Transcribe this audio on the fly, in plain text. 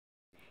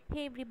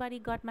Hey everybody,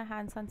 got my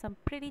hands on some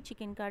pretty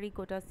chikankari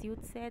kota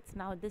suit sets.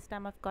 Now this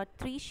time I've got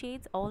three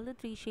shades. All the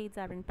three shades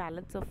are in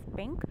palettes of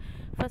pink.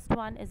 First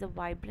one is a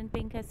vibrant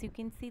pink. As you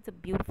can see, it's a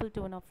beautiful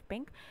tone of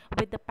pink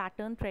with the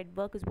pattern thread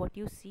work is what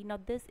you see. Now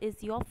this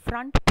is your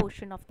front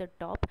portion of the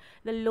top.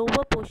 The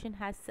lower portion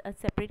has a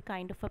separate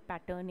kind of a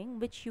patterning,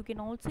 which you can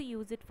also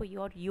use it for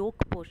your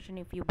yoke portion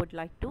if you would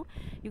like to.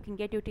 You can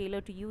get your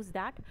tailor to use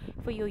that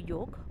for your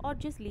yoke, or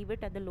just leave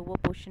it at the lower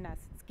portion as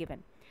it's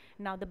given.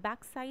 Now the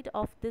back side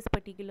of this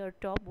particular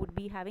top would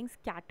be having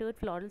scattered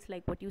florals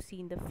like what you see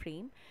in the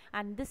frame,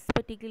 and this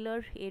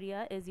particular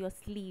area is your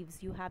sleeves.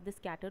 You have the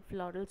scattered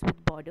florals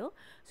with border,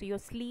 so your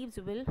sleeves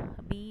will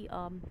be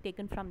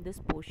taken from this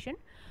portion,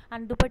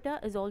 and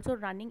dupatta is also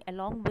running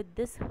along with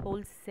this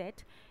whole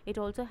set. It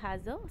also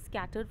has a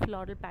scattered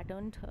floral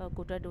patterned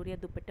kota doria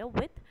dupatta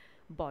with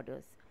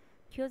borders.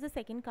 Here's the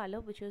second color,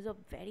 which is a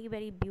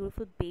very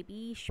beautiful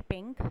babyish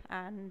pink,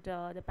 and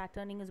the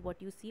patterning is what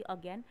you see.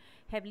 Again,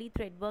 heavily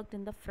thread worked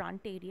in the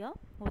front area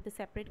with a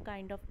separate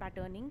kind of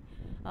patterning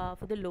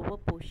for the lower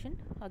portion.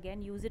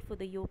 Again, use it for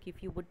the yoke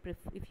if you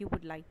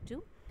would like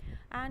to.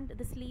 And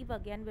the sleeve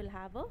again will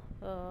have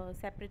a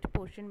separate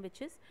portion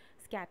which is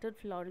scattered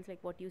florals like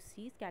what you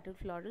see, scattered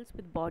florals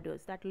with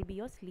borders. That will be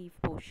your sleeve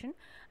portion,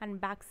 and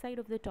back side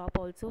of the top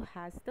also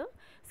has the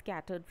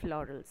scattered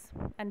florals,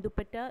 and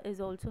dupatta is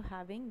also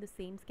having the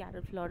same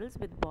scattered florals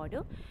with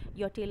border.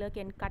 Your tailor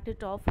can cut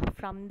it off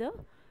from the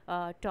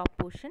top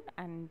portion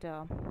and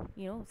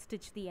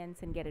stitch the ends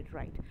and get it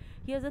right.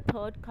 Here's a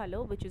third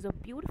color, which is a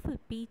beautiful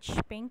peach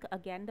pink.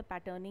 Again, the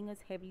patterning is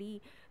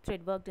heavily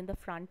thread worked in the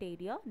front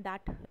area.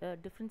 That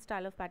different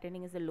style of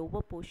patterning is the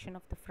lower portion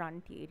of the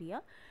front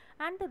area,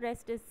 and the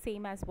rest is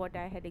same as what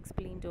I had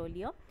explained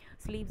earlier.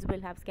 Sleeves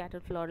will have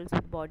scattered florals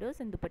with borders,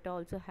 and dupatta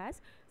also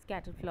has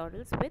scattered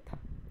florals with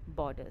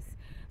borders.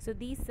 So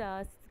these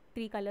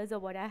three colors are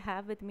what I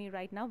have with me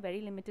right now. Very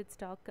limited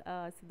stock,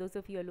 so those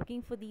of you are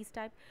looking for these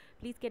type,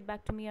 please get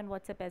back to me on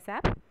WhatsApp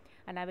ASAP,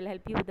 and I will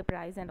help you with the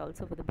price and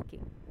also for the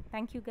booking.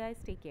 Thank you guys,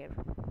 take care.